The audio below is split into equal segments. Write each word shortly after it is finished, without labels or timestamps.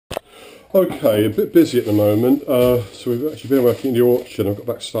Okay, a bit busy at the moment, so we've actually been working in the orchard. I've got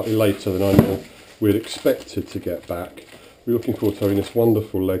back slightly later than I know we'd expected to get back. We're looking forward to having this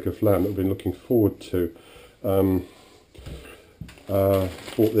wonderful leg of lamb that we've been looking forward to. Bought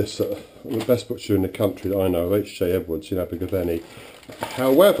this at the best butcher in the country that I know of, H.J. Edwards in Abergavenny.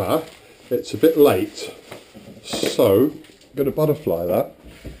 However, it's a bit late, so I'm going to butterfly that.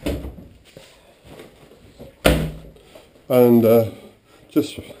 And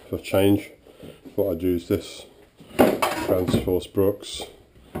just for change, I thought I'd use this Transforce Brooks,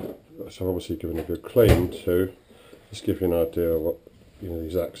 which I've obviously given a good clean to, just give you an idea of what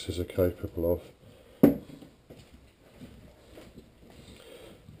these axes are capable of.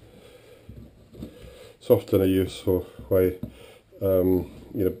 It's often a useful way,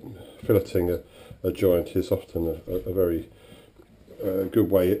 filleting a joint is often a very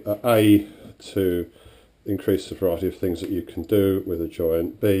good way, A, to increase the variety of things that you can do with a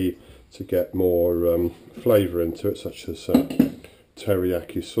joint, B, to get more flavour into it, such as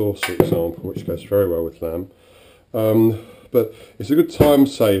teriyaki sauce, for example, which goes very well with lamb. But it's a good time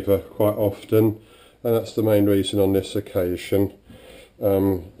saver quite often, and that's the main reason on this occasion.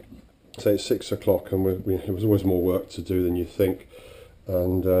 Say it's 6 o'clock and it was always more work to do than you think,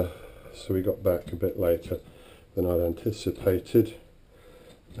 and so we got back a bit later than I'd anticipated,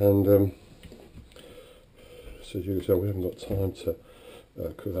 and so as you can tell, we haven't got time to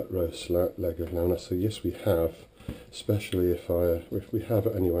cook that roast leg of lamb. And I said, yes, we have, especially if we have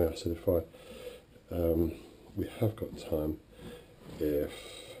it anyway. I said, we have got time if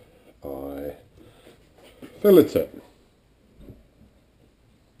I fillet it.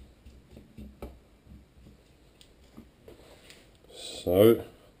 So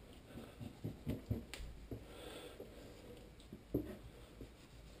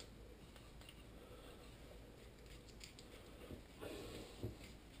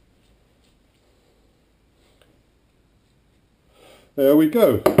there we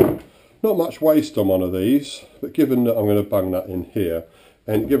go. Not much waste on one of these, but given that I'm going to bung that in here,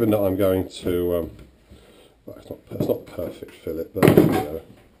 and given that I'm going to, well, it's not perfect fillet, but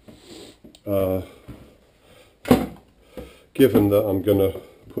given that I'm going to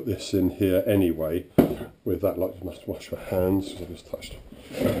put this in here anyway, with that, like, you must wash your hands, because I just touched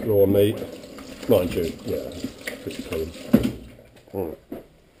raw meat. Mind you, yeah, pretty clean. Right.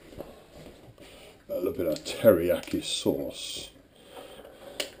 A little bit of teriyaki sauce.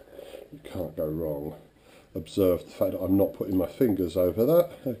 You can't go wrong. Observe the fact that I'm not putting my fingers over that.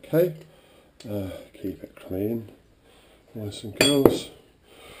 Okay, keep it clean, boys and girls.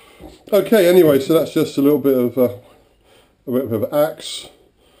 Okay, anyway, so that's just a little bit of axe,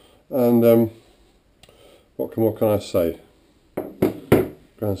 and what can I say?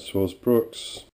 Transforce Brooks.